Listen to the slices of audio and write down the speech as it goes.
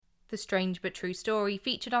The strange but true story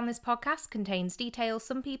featured on this podcast contains details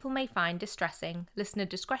some people may find distressing. Listener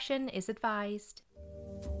discretion is advised.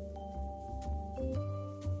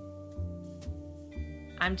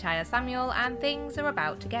 I'm Chaya Samuel, and things are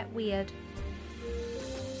about to get weird.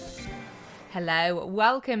 Hello,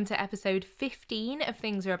 welcome to episode 15 of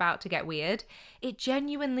Things Are About to Get Weird. It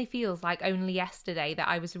genuinely feels like only yesterday that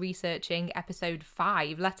I was researching episode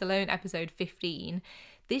 5, let alone episode 15.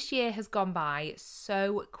 This year has gone by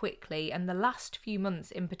so quickly, and the last few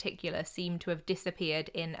months in particular seem to have disappeared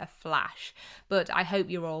in a flash. But I hope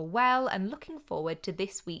you're all well and looking forward to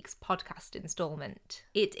this week's podcast instalment.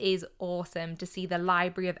 It is awesome to see the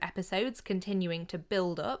library of episodes continuing to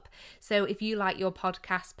build up. So if you like your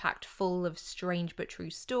podcast packed full of strange but true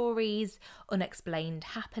stories, unexplained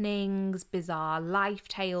happenings, bizarre life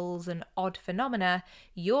tales, and odd phenomena,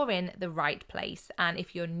 you're in the right place. And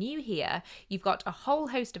if you're new here, you've got a whole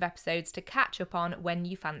host of episodes to catch up on when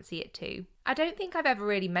you fancy it too. I don't think I've ever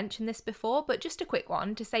really mentioned this before, but just a quick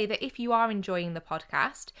one to say that if you are enjoying the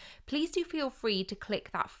podcast, please do feel free to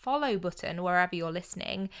click that follow button wherever you're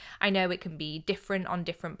listening. I know it can be different on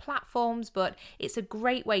different platforms, but it's a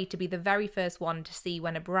great way to be the very first one to see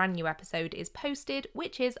when a brand new episode is posted,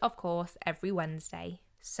 which is, of course, every Wednesday.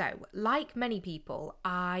 So, like many people,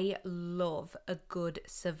 I love a good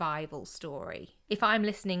survival story. If I'm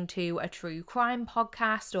listening to a true crime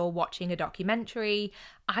podcast or watching a documentary,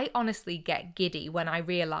 I honestly get giddy when I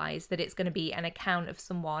realise that it's going to be an account of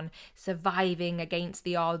someone surviving against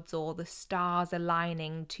the odds or the stars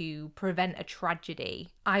aligning to prevent a tragedy.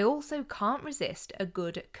 I also can't resist a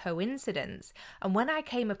good coincidence, and when I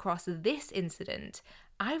came across this incident,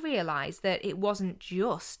 I realised that it wasn't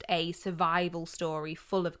just a survival story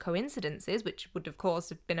full of coincidences, which would of course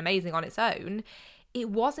have been amazing on its own.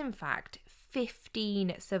 It was in fact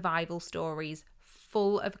 15 survival stories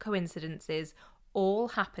full of coincidences, all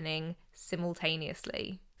happening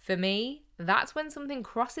simultaneously. For me, that's when something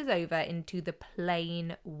crosses over into the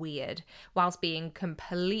plain weird, whilst being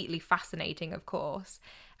completely fascinating, of course.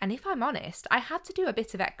 And if I'm honest, I had to do a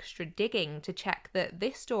bit of extra digging to check that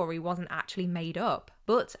this story wasn't actually made up.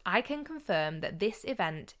 But I can confirm that this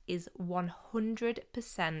event is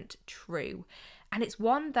 100% true. And it's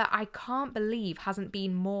one that I can't believe hasn't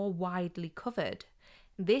been more widely covered.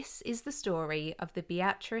 This is the story of the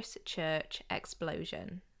Beatrice church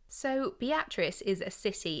explosion. So, Beatrice is a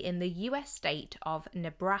city in the US state of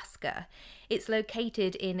Nebraska. It's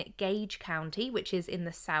located in Gage County, which is in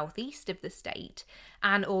the southeast of the state.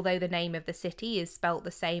 And although the name of the city is spelt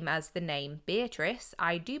the same as the name Beatrice,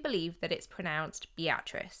 I do believe that it's pronounced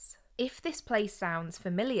Beatrice. If this place sounds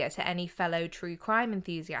familiar to any fellow true crime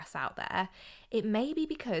enthusiasts out there, it may be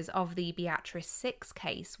because of the Beatrice 6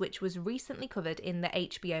 case, which was recently covered in the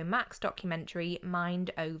HBO Max documentary Mind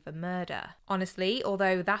Over Murder. Honestly,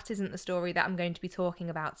 although that isn't the story that I'm going to be talking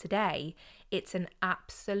about today, it's an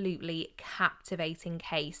absolutely captivating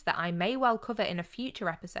case that I may well cover in a future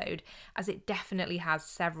episode, as it definitely has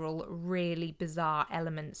several really bizarre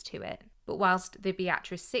elements to it. But whilst the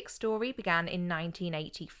Beatrice 6 story began in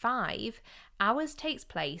 1985, ours takes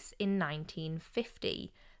place in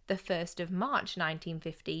 1950, the 1st of March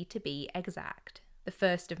 1950 to be exact. The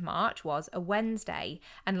 1st of March was a Wednesday,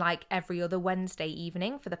 and like every other Wednesday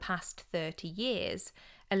evening for the past 30 years,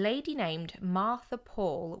 a lady named Martha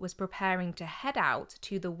Paul was preparing to head out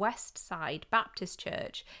to the West Side Baptist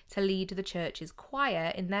Church to lead the church's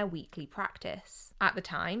choir in their weekly practice. At the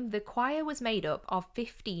time, the choir was made up of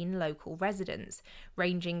 15 local residents,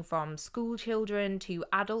 ranging from school children to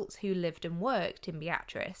adults who lived and worked in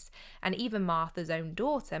Beatrice, and even Martha's own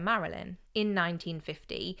daughter, Marilyn. In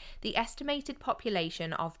 1950, the estimated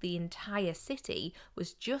population of the entire city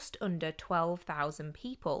was just under 12,000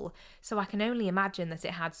 people, so I can only imagine that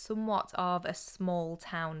it had somewhat of a small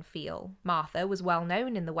town feel. Martha was well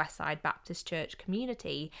known in the Westside Baptist Church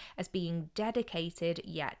community as being dedicated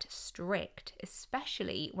yet strict,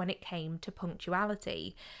 especially when it came to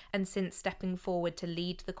punctuality, and since stepping forward to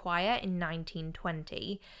lead the choir in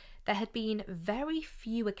 1920, there had been very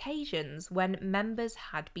few occasions when members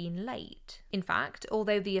had been late. In fact,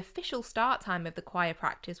 although the official start time of the choir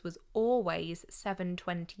practice was always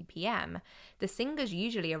 7:20 p.m, the singers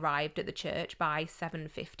usually arrived at the church by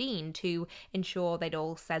 7:15 to ensure they'd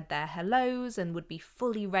all said their hellos and would be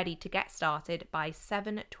fully ready to get started by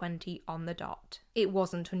 7:20 on the dot. It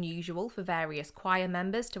wasn't unusual for various choir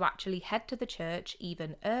members to actually head to the church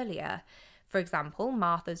even earlier. For example,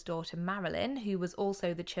 Martha's daughter Marilyn, who was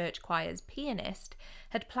also the church choir's pianist,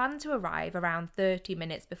 had planned to arrive around 30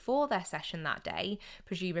 minutes before their session that day,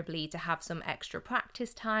 presumably to have some extra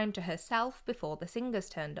practice time to herself before the singers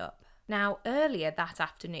turned up. Now, earlier that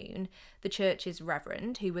afternoon, the church's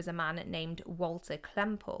reverend, who was a man named Walter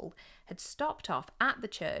Klempel, had stopped off at the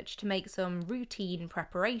church to make some routine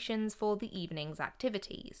preparations for the evening's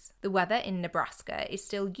activities. The weather in Nebraska is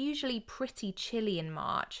still usually pretty chilly in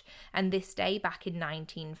March, and this day back in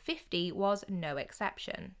 1950 was no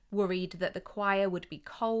exception. Worried that the choir would be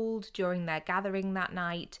cold during their gathering that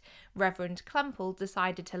night, Reverend Klempel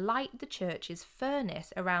decided to light the church's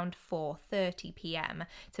furnace around 4:30 p.m.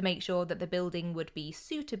 to make sure that the building would be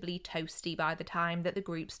suitably toasty by the time that the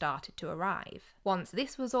group started to arrive. Once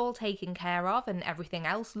this was all taken care of and everything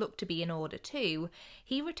else looked to be in order too,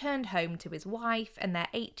 he returned home to his wife and their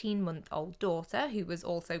 18-month-old daughter, who was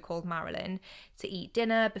also called Marilyn, to eat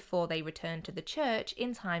dinner before they returned to the church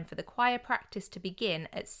in time for the choir practice to begin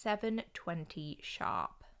at 7:20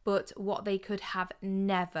 sharp. But what they could have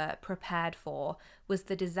never prepared for was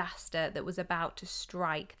the disaster that was about to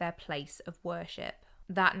strike their place of worship.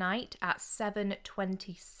 That night at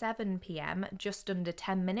 7:27 p.m, just under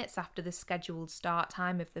 10 minutes after the scheduled start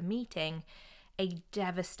time of the meeting, a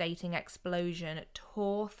devastating explosion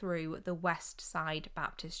tore through the West Side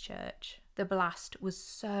Baptist Church. The blast was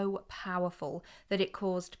so powerful that it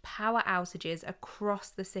caused power outages across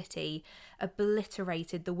the city,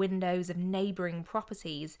 obliterated the windows of neighbouring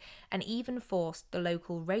properties, and even forced the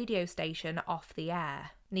local radio station off the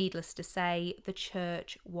air. Needless to say, the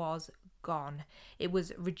church was gone. It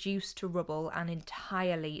was reduced to rubble and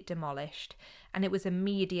entirely demolished, and it was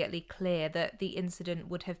immediately clear that the incident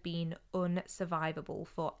would have been unsurvivable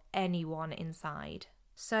for anyone inside.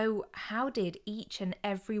 So, how did each and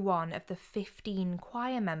every one of the 15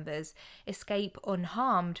 choir members escape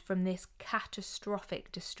unharmed from this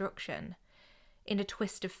catastrophic destruction? In a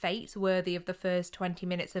twist of fate worthy of the first 20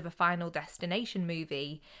 minutes of a Final Destination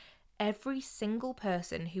movie, every single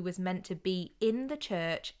person who was meant to be in the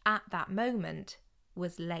church at that moment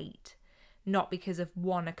was late. Not because of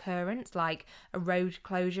one occurrence like a road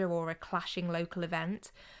closure or a clashing local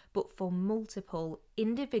event, but for multiple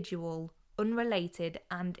individual, unrelated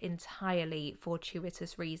and entirely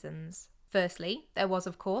fortuitous reasons. Firstly, there was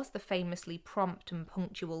of course the famously prompt and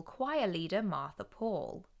punctual choir leader Martha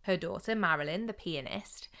Paul. Her daughter Marilyn, the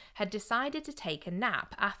pianist, had decided to take a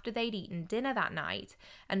nap after they'd eaten dinner that night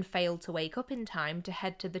and failed to wake up in time to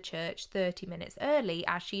head to the church 30 minutes early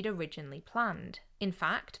as she'd originally planned. In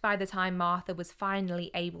fact, by the time Martha was finally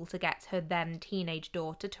able to get her then teenage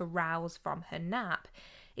daughter to rouse from her nap,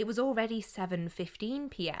 it was already 7:15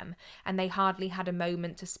 p.m, and they hardly had a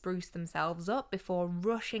moment to spruce themselves up before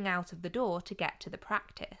rushing out of the door to get to the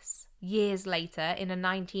practice. Years later, in a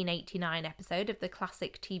 1989 episode of the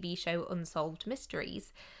classic TV show Unsolved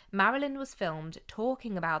Mysteries, Marilyn was filmed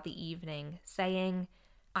talking about the evening, saying,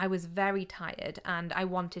 "I was very tired and I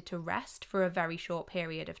wanted to rest for a very short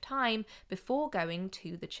period of time before going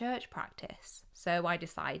to the church practice. So I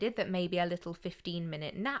decided that maybe a little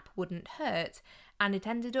 15-minute nap wouldn't hurt, and it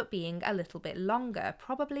ended up being a little bit longer,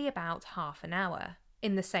 probably about half an hour."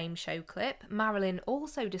 In the same show clip, Marilyn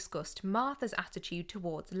also discussed Martha's attitude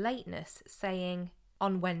towards lateness, saying,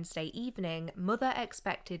 "On Wednesday evening, Mother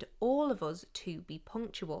expected all of us to be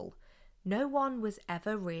punctual. No one was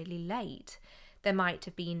ever really late. There might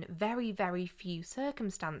have been very, very few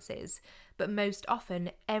circumstances, but most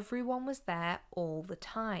often everyone was there all the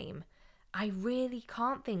time. I really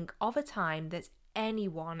can't think of a time that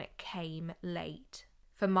anyone came late."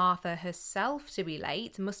 For Martha herself to be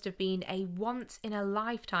late must have been a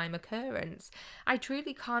once-in-a-lifetime occurrence. I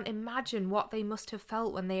truly can't imagine what they must have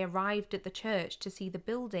felt when they arrived at the church to see the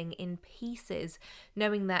building in pieces,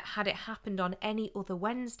 knowing that had it happened on any other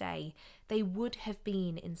Wednesday, they would have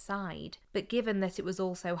been inside. But given that it was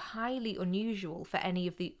also highly unusual for any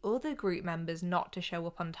of the other group members not to show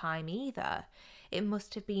up on time either, it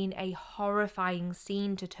must have been a horrifying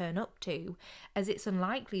scene to turn up to, as it's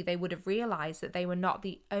unlikely they would have realised that they were not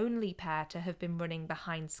the only pair to have been running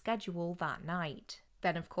behind schedule that night.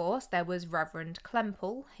 Then, of course, there was Reverend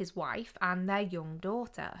Klempel, his wife, and their young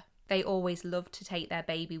daughter. They always loved to take their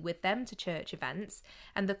baby with them to church events,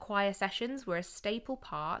 and the choir sessions were a staple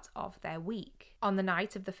part of their week. On the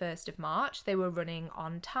night of the 1st of March, they were running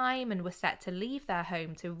on time and were set to leave their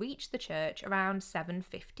home to reach the church around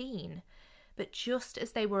 7:15. But just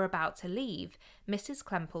as they were about to leave, Mrs.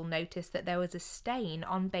 Klempel noticed that there was a stain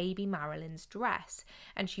on baby Marilyn's dress,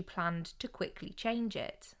 and she planned to quickly change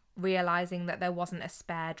it. Realising that there wasn't a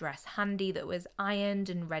spare dress handy that was ironed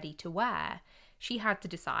and ready to wear, she had to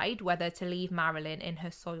decide whether to leave Marilyn in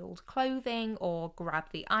her soiled clothing or grab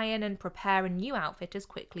the iron and prepare a new outfit as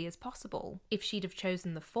quickly as possible. If she'd have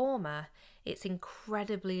chosen the former, It's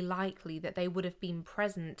incredibly likely that they would have been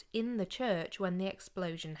present in the church when the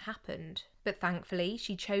explosion happened. But thankfully,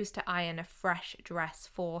 she chose to iron a fresh dress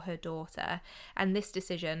for her daughter, and this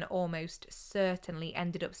decision almost certainly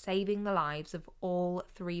ended up saving the lives of all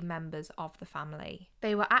 3 members of the family.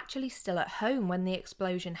 They were actually still at home when the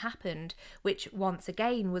explosion happened, which once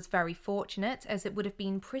again was very fortunate, as it would have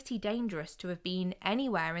been pretty dangerous to have been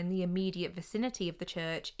anywhere in the immediate vicinity of the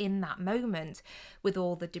church in that moment, with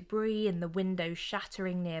all the debris and the windows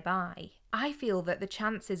shattering nearby. I feel that the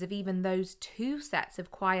chances of even those 2 sets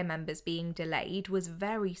of choir members being delayed was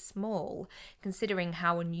very small, considering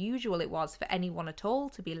how unusual it was for anyone at all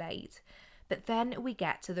to be late. But then we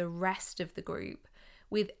get to the rest of the group.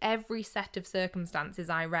 With every set of circumstances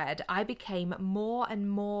I read, I became more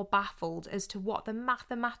and more baffled as to what the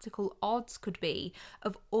mathematical odds could be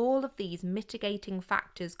of all of these mitigating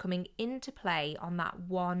factors coming into play on that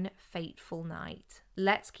one fateful night.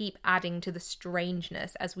 Let's keep adding to the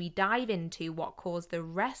strangeness as we dive into what caused the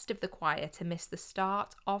rest of the choir to miss the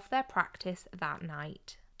start of their practice that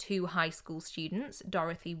night. 2 high school students,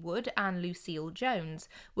 Dorothy Wood and Lucille Jones,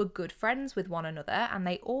 were good friends with one another, and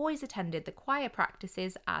they always attended the choir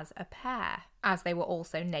practices as a pair. As they were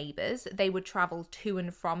also neighbours, they would travel to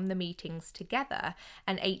and from the meetings together,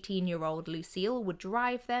 and 18-year-old Lucille would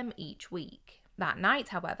drive them each week. That night,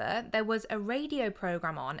 however, there was a radio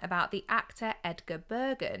programme on about the actor Edgar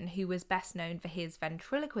Bergen, who was best known for his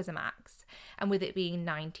ventriloquism acts. And with it being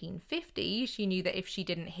 1950, she knew that if she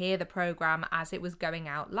didn't hear the programme as it was going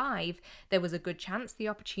out live, there was a good chance the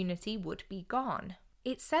opportunity would be gone.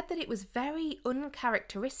 It said that it was very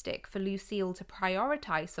uncharacteristic for Lucille to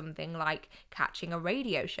prioritise something like catching a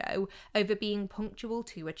radio show over being punctual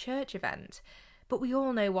to a church event. But we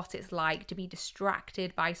all know what it's like to be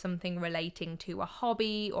distracted by something relating to a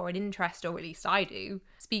hobby or an interest, or at least I do.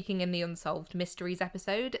 Speaking in the Unsolved Mysteries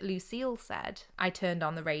episode, Lucille said, "I turned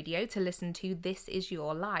on the radio to listen to This Is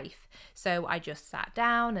Your Life, so I just sat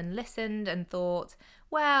down and listened and thought,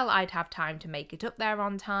 well, I'd have time to make it up there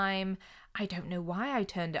on time. I don't know why I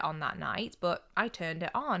turned it on that night, but I turned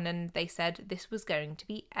it on and they said this was going to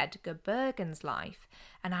be Edgar Bergen's life,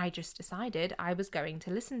 and I just decided I was going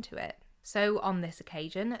to listen to it." So on this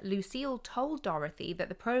occasion, Lucille told Dorothy that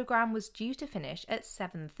the programme was due to finish at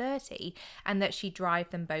 7:30 and that she'd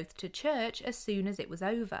drive them both to church as soon as it was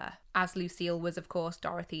over. As Lucille was of course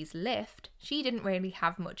Dorothy's lift, she didn't really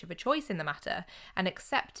have much of a choice in the matter and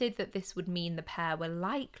accepted that this would mean the pair were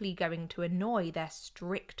likely going to annoy their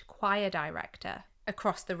strict choir director.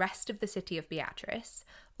 Across the rest of the city of Beatrice,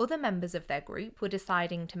 other members of their group were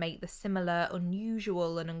deciding to make the similar,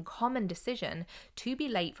 unusual and uncommon decision to be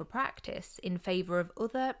late for practice in favour of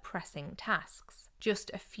other pressing tasks.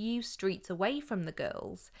 Just a few streets away from the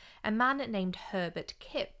girls, a man named Herbert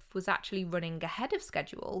Kipp was actually running ahead of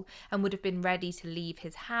schedule and would have been ready to leave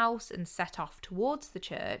his house and set off towards the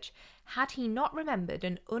church had he not remembered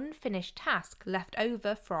an unfinished task left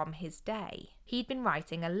over from his day. He'd been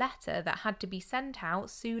writing a letter that had to be sent out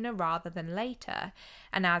sooner rather than later,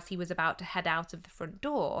 and as he was about to head out of the front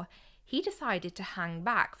door, he decided to hang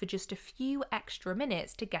back for just a few extra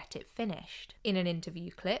minutes to get it finished. In an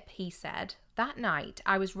interview clip, he said, "That night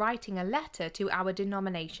I was writing a letter to our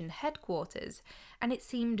denomination headquarters, and it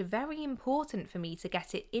seemed very important for me to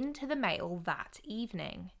get it into the mail that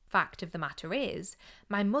evening. Fact of the matter is,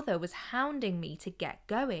 my mother was hounding me to get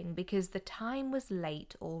going because the time was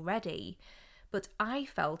late already. But I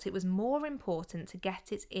felt it was more important to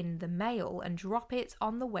get it in the mail and drop it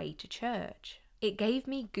on the way to church." It gave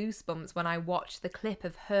me goosebumps when I watched the clip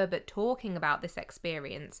of Herbert talking about this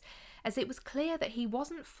experience, as it was clear that he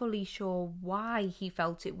wasn't fully sure why he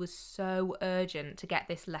felt it was so urgent to get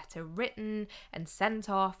this letter written and sent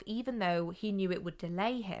off, even though he knew it would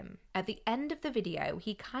delay him. At the end of the video,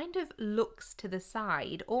 he kind of looks to the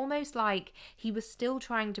side, almost like he was still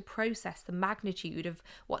trying to process the magnitude of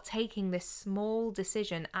what taking this small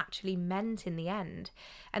decision actually meant in the end.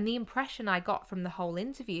 And the impression I got from the whole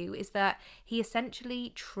interview is that he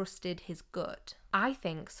essentially trusted his gut. I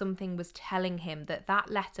think something was telling him that that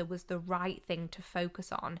letter was the right thing to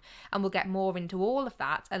focus on, and we'll get more into all of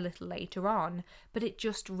that a little later on, but it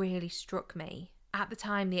just really struck me. At the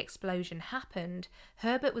time the explosion happened,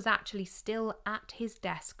 Herbert was actually still at his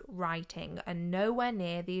desk writing and nowhere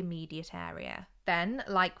near the immediate area. Then,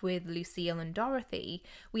 like with Lucille and Dorothy,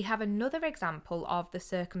 we have another example of the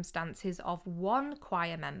circumstances of one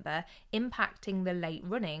choir member impacting the late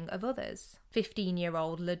running of others.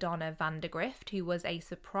 15-year-old LaDonna Vandergrift, who was a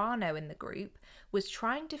soprano in the group, was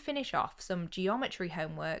trying to finish off some geometry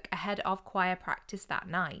homework ahead of choir practice that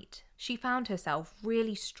night. She found herself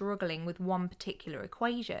really struggling with one particular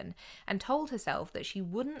equation and told herself that she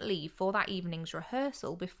wouldn't leave for that evening's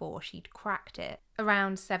rehearsal before she'd cracked it.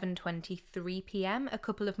 Around 7:23 p.m, a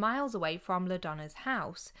couple of miles away from LaDonna's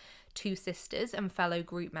house, two sisters and fellow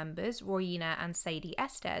group members, Royina and Sadie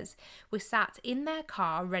Estes, were sat in their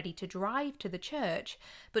car ready to drive to the church,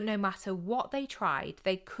 but no matter what they tried,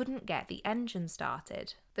 they couldn't get the engine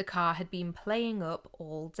started. The car had been playing up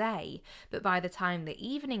all day, but by the time the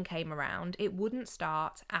evening came around, it wouldn't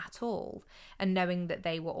start at all. And knowing that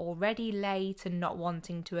they were already late and not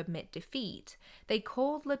wanting to admit defeat, they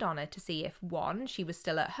called LaDonna to see if 1, she was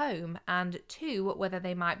still at home, and 2, whether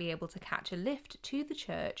they might be able to catch a lift to the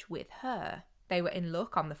church with her. They were in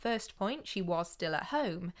luck on the first point, she was still at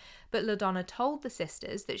home, but LaDonna told the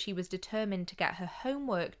sisters that she was determined to get her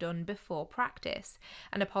homework done before practice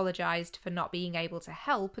and apologised for not being able to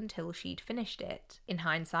help until she'd finished it. In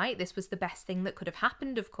hindsight, this was the best thing that could have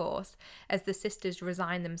happened, of course, as the sisters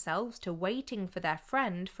resigned themselves to waiting for their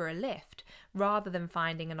friend for a lift rather than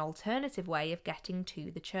finding an alternative way of getting to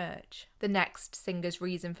the church. The next singer's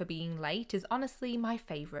reason for being late is honestly my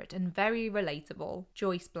favourite and very relatable.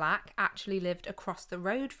 Joyce Black actually lived across the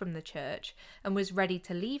road from the church and was ready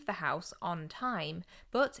to leave the house on time,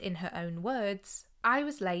 but in her own words, "I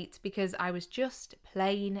was late because I was just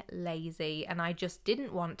plain lazy and I just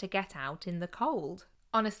didn't want to get out in the cold."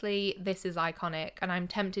 Honestly, this is iconic, and I'm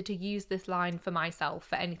tempted to use this line for myself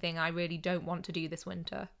for anything I really don't want to do this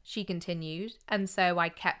winter. She continued, "And so I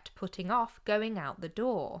kept putting off going out the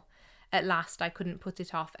door. At last I couldn't put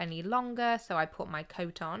it off any longer, so I put my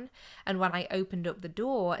coat on, and when I opened up the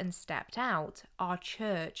door and stepped out, our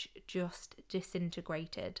church just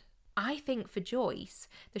disintegrated." I think for Joyce,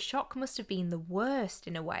 the shock must have been the worst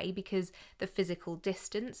in a way because the physical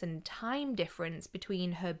distance and time difference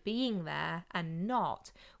between her being there and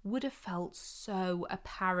not would have felt so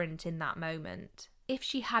apparent in that moment. If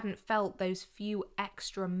she hadn't felt those few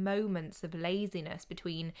extra moments of laziness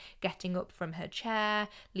between getting up from her chair,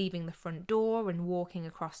 leaving the front door and walking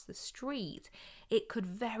across the street, it could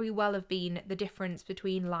very well have been the difference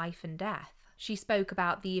between life and death. She spoke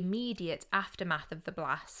about the immediate aftermath of the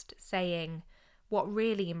blast, saying, "What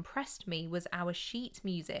really impressed me was our sheet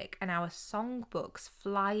music and our songbooks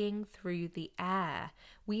flying through the air.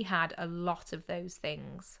 We had a lot of those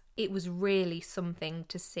things. It was really something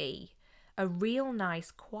to see. A real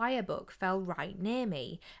nice choir book fell right near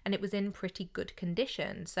me, and it was in pretty good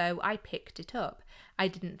condition, so I picked it up. I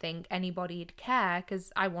didn't think anybody'd care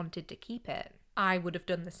because I wanted to keep it." I would have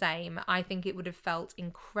done the same. I think it would have felt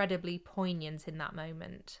incredibly poignant in that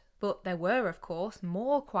moment. But there were, of course,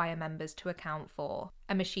 more choir members to account for.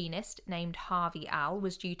 A machinist named Harvey Al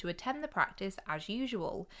was due to attend the practice as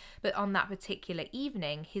usual, but on that particular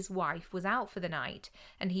evening his wife was out for the night,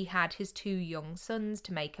 and he had his 2 young sons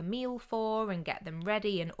to make a meal for and get them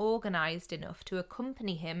ready and organised enough to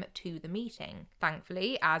accompany him to the meeting.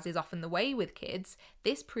 Thankfully, as is often the way with kids,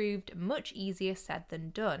 this proved much easier said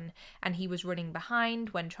than done, and he was running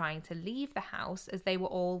behind when trying to leave the house as they were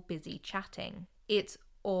all busy chatting. It's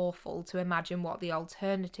awful to imagine what the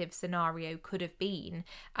alternative scenario could have been,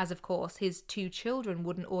 as of course his 2 children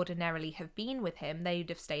wouldn't ordinarily have been with him, they'd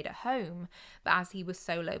have stayed at home, but as he was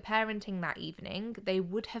solo parenting that evening, they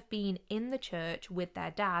would have been in the church with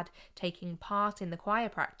their dad taking part in the choir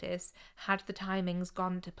practice had the timings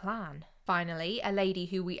gone to plan. Finally, a lady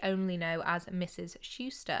who we only know as Mrs.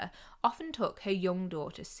 Schuster often took her young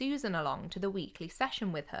daughter Susan along to the weekly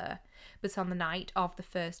session with her, but on the night of the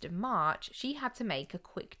 1st of March, she had to make a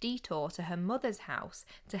quick detour to her mother's house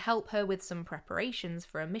to help her with some preparations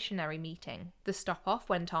for a missionary meeting. The stop-off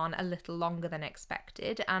went on a little longer than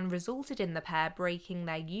expected and resulted in the pair breaking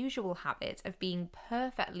their usual habit of being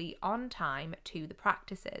perfectly on time to the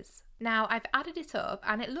practices. Now, I've added it up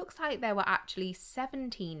and it looks like there were actually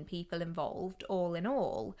 17 people involved, all in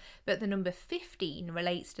all, but the number 15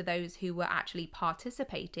 relates to those who were actually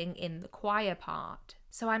participating in the choir part.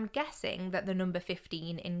 So I'm guessing that the number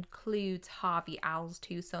 15 includes Harvey Al's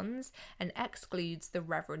 2 sons and excludes the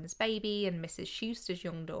Reverend's baby and Mrs. Schuster's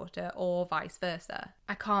young daughter, or vice versa.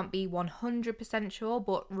 I can't be 100% sure,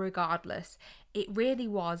 but regardless, it really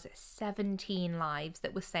was 17 lives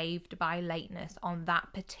that were saved by lateness on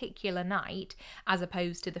that particular night, as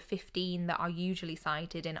opposed to the 15 that are usually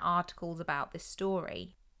cited in articles about this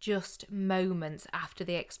story. Just moments after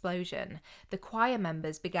the explosion, the choir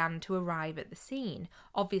members began to arrive at the scene,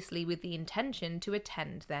 obviously with the intention to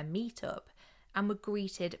attend their meetup, and were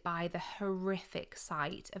greeted by the horrific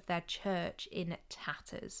sight of their church in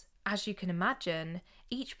tatters. As you can imagine,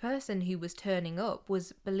 each person who was turning up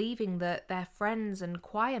was believing that their friends and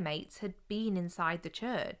choir mates had been inside the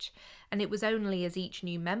church, and it was only as each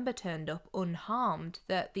new member turned up unharmed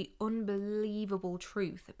that the unbelievable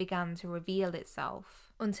truth began to reveal itself.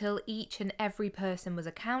 Until each and every person was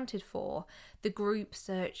accounted for, the group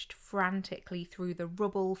searched frantically through the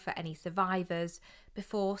rubble for any survivors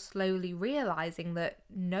before slowly realising that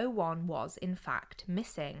no one was in fact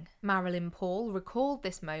missing. Marilyn Paul recalled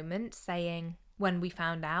this moment, saying, "When we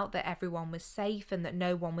found out that everyone was safe and that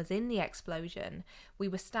no one was in the explosion, we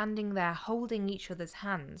were standing there holding each other's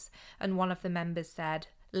hands, and one of the members said,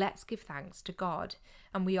 'Let's give thanks to God,'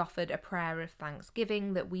 and we offered a prayer of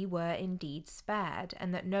thanksgiving that we were indeed spared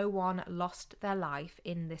and that no one lost their life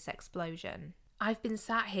in this explosion." I've been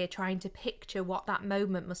sat here trying to picture what that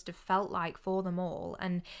moment must have felt like for them all,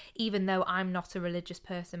 and even though I'm not a religious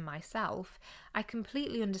person myself, I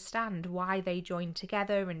completely understand why they joined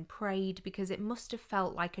together and prayed, because it must have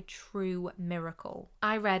felt like a true miracle.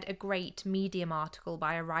 I read a great Medium article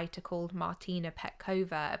by a writer called Martina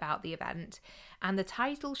Petkova about the event, and the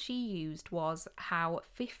title she used was "How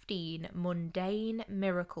 15 Mundane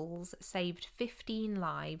Miracles Saved 15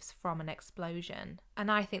 Lives from an Explosion." And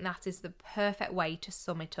I think that is the perfect way to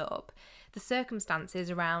sum it up. The circumstances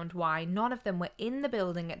around why none of them were in the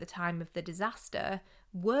building at the time of the disaster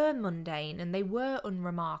were mundane and they were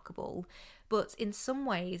unremarkable, but in some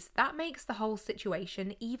ways that makes the whole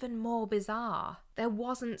situation even more bizarre. There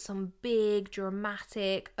wasn't some big,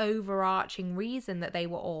 dramatic, overarching reason that they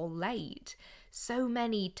were all late. So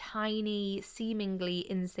many tiny, seemingly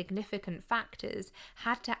insignificant factors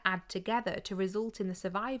had to add together to result in the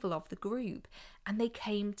survival of the group, and they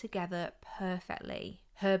came together perfectly.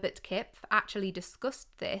 Herbert Kipf actually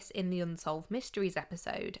discussed this in the Unsolved Mysteries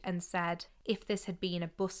episode and said, "If this had been a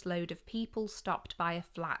busload of people stopped by a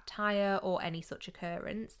flat tyre or any such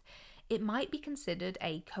occurrence, it might be considered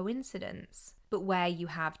a coincidence. But where you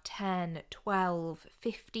have 10, 12,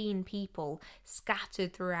 15 people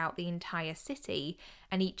scattered throughout the entire city,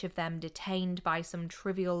 and each of them detained by some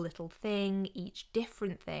trivial little thing, each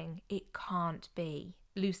different thing, it can't be."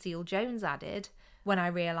 Lucille Jones added, "When I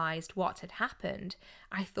realised what had happened,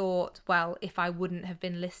 I thought, well, if I wouldn't have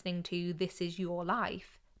been listening to This Is Your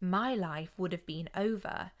Life, my life would have been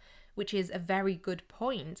over," which is a very good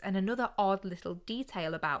point and another odd little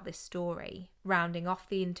detail about this story. Rounding off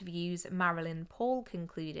the interviews, Marilyn Paul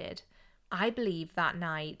concluded, "I believe that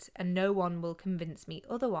night, and no one will convince me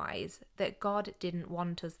otherwise, that God didn't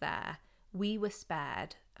want us there. We were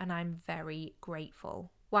spared, and I'm very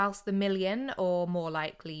grateful." Whilst the million, or more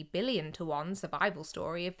likely billion-to-1 survival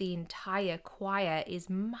story of the entire choir is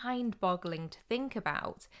mind-boggling to think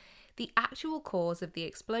about, the actual cause of the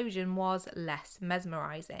explosion was less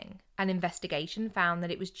mesmerising. An investigation found that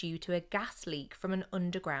it was due to a gas leak from an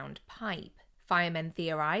underground pipe. Firemen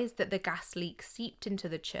theorised that the gas leak seeped into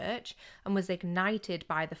the church and was ignited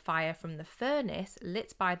by the fire from the furnace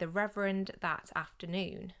lit by the Reverend that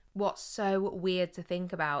afternoon. What's so weird to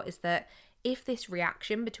think about is that if this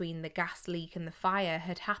reaction between the gas leak and the fire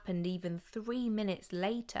had happened even 3 minutes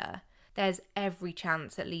later, there's every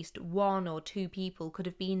chance at least 1 or 2 people could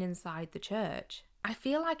have been inside the church. I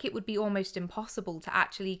feel like it would be almost impossible to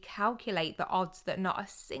actually calculate the odds that not a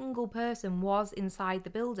single person was inside the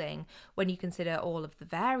building when you consider all of the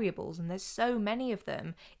variables, and there's so many of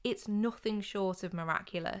them. It's nothing short of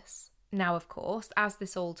miraculous. Now, of course, as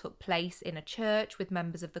this all took place in a church with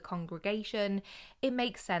members of the congregation, it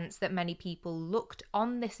makes sense that many people looked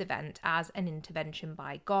on this event as an intervention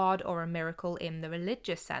by God or a miracle in the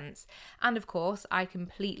religious sense, and of course, I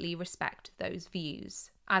completely respect those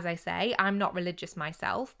views. As I say, I'm not religious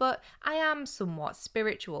myself, but I am somewhat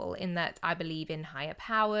spiritual in that I believe in higher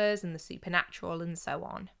powers and the supernatural and so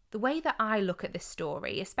on. The way that I look at this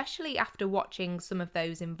story, especially after watching some of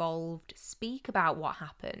those involved speak about what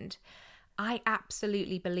happened, I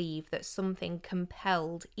absolutely believe that something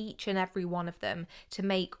compelled each and every one of them to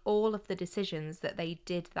make all of the decisions that they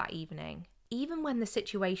did that evening. Even when the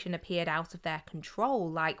situation appeared out of their control,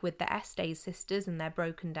 like with the Estes sisters and their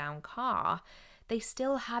broken down car, they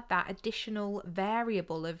still had that additional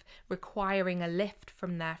variable of requiring a lift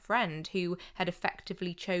from their friend who had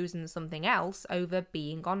effectively chosen something else over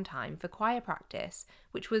being on time for choir practice,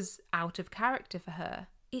 which was out of character for her.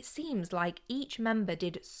 It seems like each member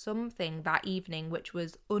did something that evening which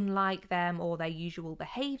was unlike them or their usual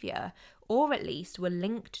behaviour, or at least were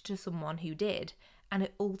linked to someone who did, and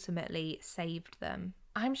it ultimately saved them.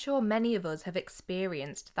 I'm sure many of us have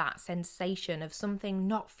experienced that sensation of something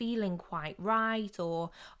not feeling quite right, or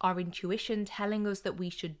our intuition telling us that we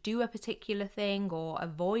should do a particular thing or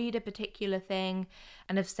avoid a particular thing,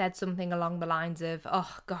 and have said something along the lines of,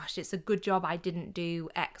 oh gosh, it's a good job I didn't do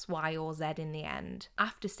X, Y, or Z in the end,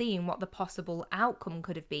 after seeing what the possible outcome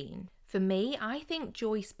could have been. For me, I think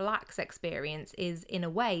Joyce Black's experience is, in a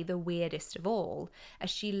way, the weirdest of all, as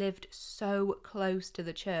she lived so close to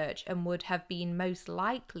the church and would have been most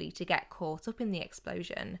likely to get caught up in the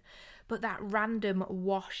explosion. But that random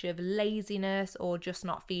wash of laziness or just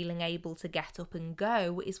not feeling able to get up and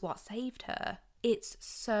go is what saved her. It's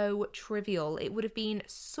so trivial. It would have been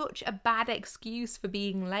such a bad excuse for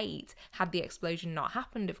being late had the explosion not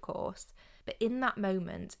happened, of course. But in that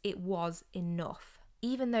moment, it was enough.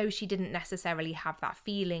 Even though she didn't necessarily have that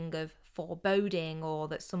feeling of foreboding or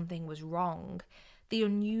that something was wrong, the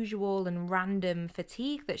unusual and random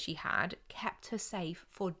fatigue that she had kept her safe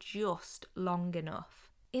for just long enough.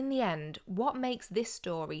 In the end, what makes this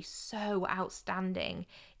story so outstanding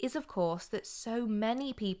is, of course, that so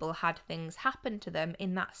many people had things happen to them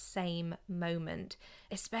in that same moment,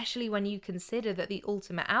 especially when you consider that the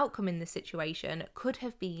ultimate outcome in the situation could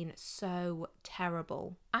have been so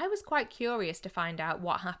terrible. I was quite curious to find out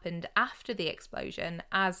what happened after the explosion,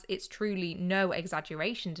 as it's truly no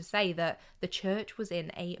exaggeration to say that the church was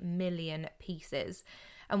in a million pieces.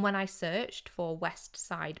 And when I searched for West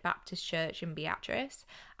Side Baptist Church in Beatrice,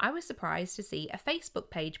 I was surprised to see a Facebook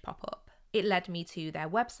page pop up. It led me to their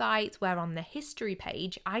website, where on the history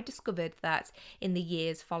page I discovered that in the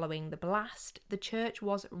years following the blast, the church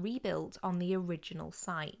was rebuilt on the original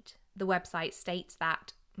site. The website states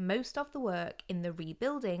that most of the work in the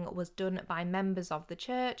rebuilding was done by members of the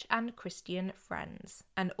church and Christian friends,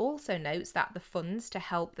 and also notes that the funds to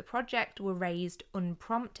help the project were raised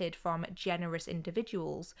unprompted from generous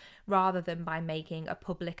individuals rather than by making a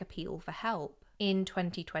public appeal for help. In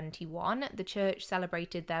 2021, the church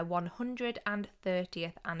celebrated their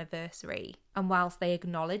 130th anniversary, and whilst they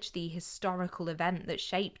acknowledge the historical event that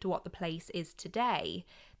shaped what the place is today,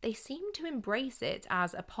 they seem to embrace it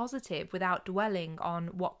as a positive without dwelling on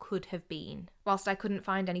what could have been. Whilst I couldn't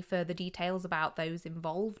find any further details about those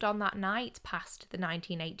involved on that night past the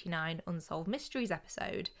 1989 Unsolved Mysteries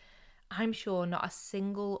episode, I'm sure not a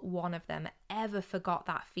single one of them ever forgot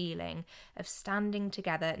that feeling of standing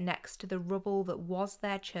together next to the rubble that was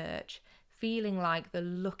their church, feeling like the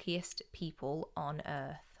luckiest people on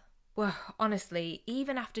earth. Well, honestly,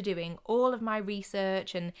 even after doing all of my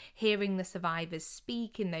research and hearing the survivors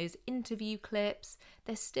speak in those interview clips,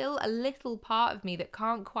 there's still a little part of me that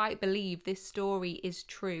can't quite believe this story is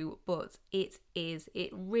true, but it is.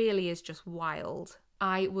 It really is just wild.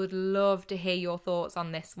 I would love to hear your thoughts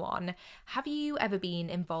on this one. Have you ever been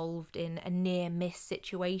involved in a near-miss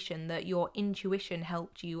situation that your intuition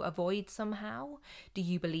helped you avoid somehow? Do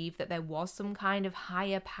you believe that there was some kind of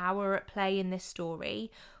higher power at play in this story?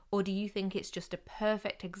 Or do you think it's just a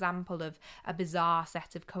perfect example of a bizarre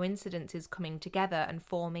set of coincidences coming together and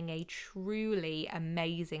forming a truly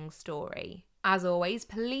amazing story? As always,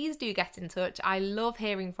 please do get in touch. I love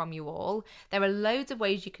hearing from you all. There are loads of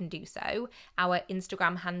ways you can do so. Our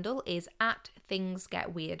Instagram handle is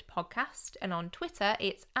 @thingsgetweirdpodcast, and on Twitter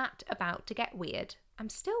it's @abouttogetweird. I'm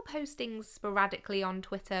still posting sporadically on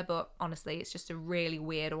Twitter, but honestly, it's just a really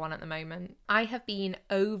weird one at the moment. I have been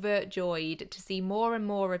overjoyed to see more and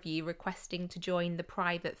more of you requesting to join the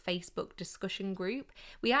private Facebook discussion group.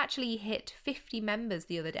 We actually hit 50 members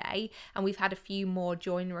the other day, and we've had a few more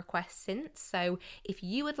join requests since. So if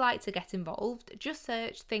you would like to get involved, just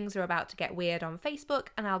search Things Are About to Get Weird on Facebook,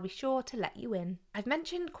 and I'll be sure to let you in. I've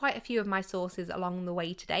mentioned quite a few of my sources along the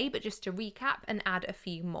way today, but just to recap and add a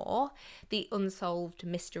few more. The Unsolved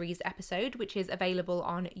Mysteries episode, which is available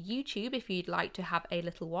on YouTube if you'd like to have a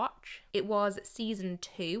little watch. It was season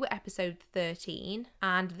 2, episode 13,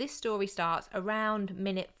 and this story starts around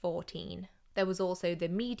minute 14. There was also the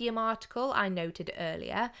Medium article I noted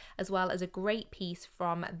earlier, as well as a great piece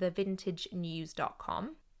from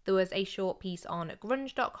thevintagenews.com. There was a short piece on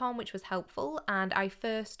grunge.com which was helpful, and I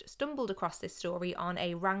first stumbled across this story on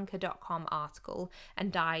a ranker.com article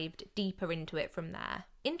and dived deeper into it from there.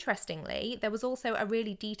 Interestingly, there was also a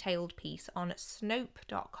really detailed piece on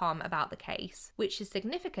Snopes.com about the case, which is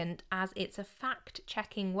significant as it's a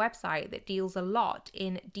fact-checking website that deals a lot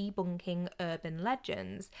in debunking urban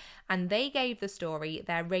legends, and they gave the story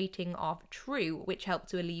their rating of true, which helped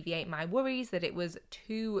to alleviate my worries that it was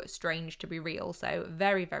too strange to be real, so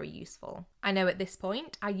very, very useful. I know at this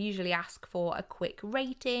point I usually ask for a quick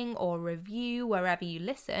rating or review wherever you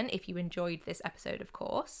listen if you enjoyed this episode, of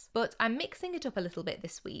course, but I'm mixing it up a little bit this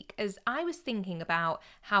this week as I was thinking about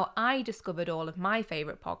how I discovered all of my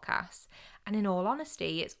favourite podcasts. And in all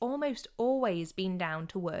honesty, it's almost always been down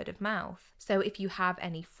to word of mouth. So if you have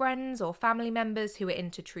any friends or family members who are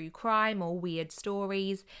into true crime or weird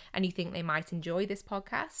stories and you think they might enjoy this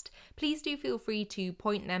podcast, please do feel free to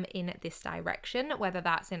point them in this direction, whether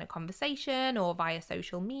that's in a conversation or via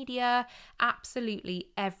social media. Absolutely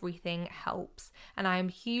everything helps, and I am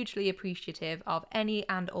hugely appreciative of any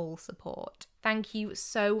and all support. Thank you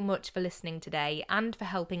so much for listening today and for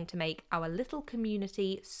helping to make our little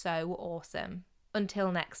community so awesome.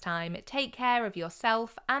 Until next time, take care of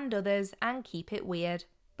yourself and others and keep it weird,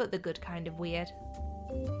 but the good kind of weird.